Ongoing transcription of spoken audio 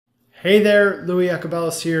Hey there, Louis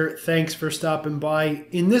Akabelis here. Thanks for stopping by.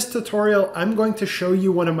 In this tutorial, I'm going to show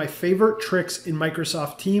you one of my favorite tricks in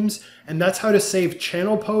Microsoft Teams, and that's how to save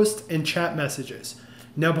channel posts and chat messages.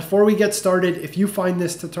 Now, before we get started, if you find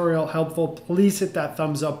this tutorial helpful, please hit that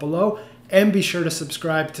thumbs up below and be sure to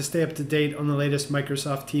subscribe to stay up to date on the latest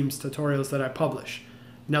Microsoft Teams tutorials that I publish.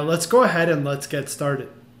 Now, let's go ahead and let's get started.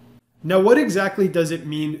 Now, what exactly does it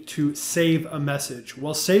mean to save a message?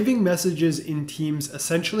 Well, saving messages in Teams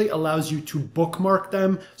essentially allows you to bookmark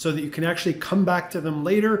them so that you can actually come back to them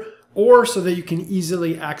later, or so that you can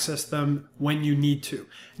easily access them when you need to.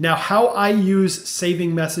 Now, how I use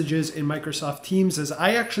saving messages in Microsoft Teams is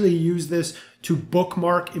I actually use this to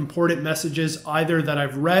bookmark important messages, either that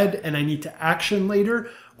I've read and I need to action later,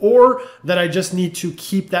 or that I just need to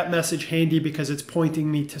keep that message handy because it's pointing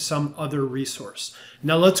me to some other resource.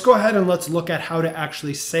 Now let's go ahead and let's look at how to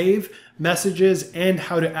actually save messages and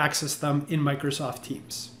how to access them in Microsoft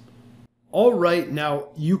Teams. All right, now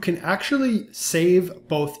you can actually save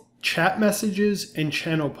both chat messages and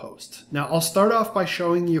channel posts. Now I'll start off by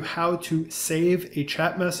showing you how to save a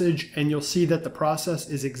chat message, and you'll see that the process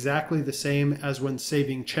is exactly the same as when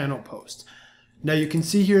saving channel posts. Now you can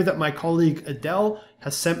see here that my colleague Adele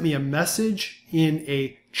has sent me a message in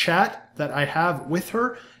a chat that I have with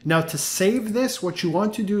her. Now to save this, what you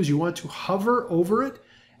want to do is you want to hover over it.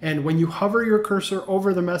 And when you hover your cursor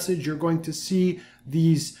over the message, you're going to see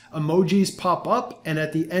these emojis pop up. And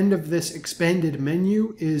at the end of this expanded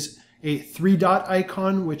menu is a 3-dot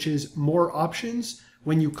icon, which is more options.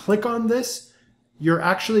 When you click on this, you're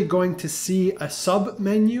actually going to see a sub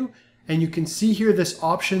menu. And you can see here this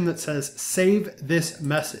option that says save this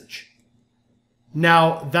message.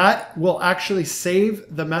 Now that will actually save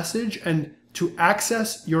the message, and to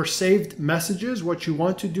access your saved messages, what you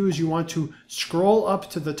want to do is you want to scroll up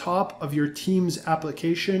to the top of your Teams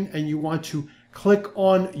application and you want to click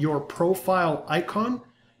on your profile icon.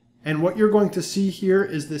 And what you're going to see here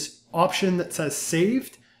is this option that says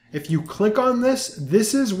saved. If you click on this,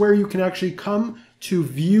 this is where you can actually come to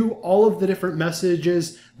view all of the different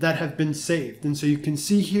messages that have been saved. And so you can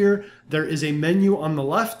see here, there is a menu on the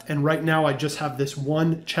left, and right now I just have this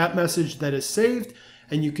one chat message that is saved,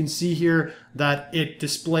 and you can see here that it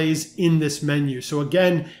displays in this menu. So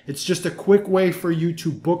again, it's just a quick way for you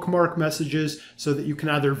to bookmark messages so that you can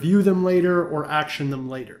either view them later or action them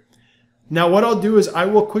later. Now what I'll do is I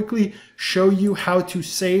will quickly show you how to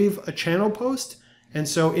save a channel post. And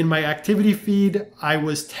so in my activity feed, I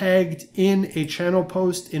was tagged in a channel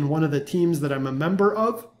post in one of the teams that I'm a member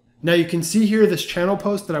of. Now you can see here this channel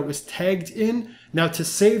post that I was tagged in. Now to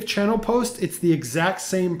save channel post, it's the exact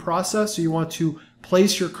same process. So you want to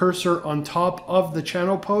place your cursor on top of the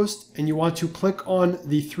channel post and you want to click on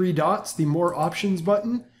the 3 dots, the more options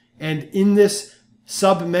button. And in this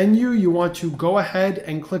sub menu, you want to go ahead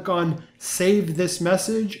and click on save this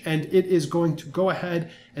message, and it is going to go ahead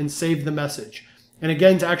and save the message. And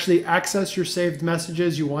again, to actually access your saved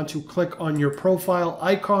messages, you want to click on your profile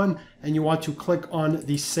icon and you want to click on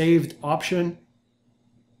the saved option.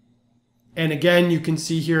 And again, you can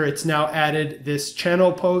see here it's now added this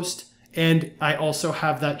channel post, and I also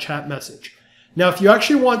have that chat message. Now, if you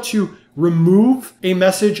actually want to remove a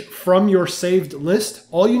message from your saved list,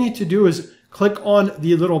 all you need to do is click on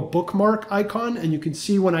the little bookmark icon, and you can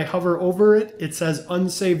see when I hover over it, it says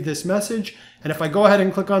unsave this message. And if I go ahead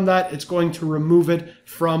and click on that, it's going to remove it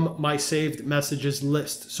from my saved messages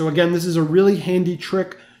list. So again, this is a really handy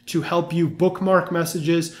trick to help you bookmark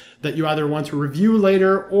messages that you either want to review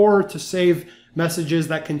later or to save messages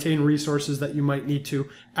that contain resources that you might need to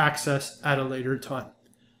access at a later time.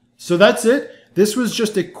 So that's it. This was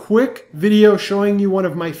just a quick video showing you one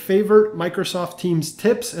of my favorite Microsoft Teams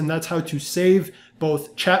tips, and that's how to save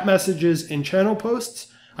both chat messages and channel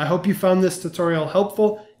posts. I hope you found this tutorial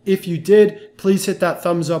helpful. If you did, please hit that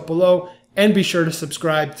thumbs up below and be sure to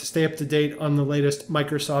subscribe to stay up to date on the latest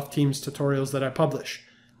Microsoft Teams tutorials that I publish.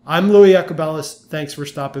 I'm Louis Akabelis. Thanks for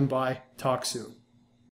stopping by. Talk soon.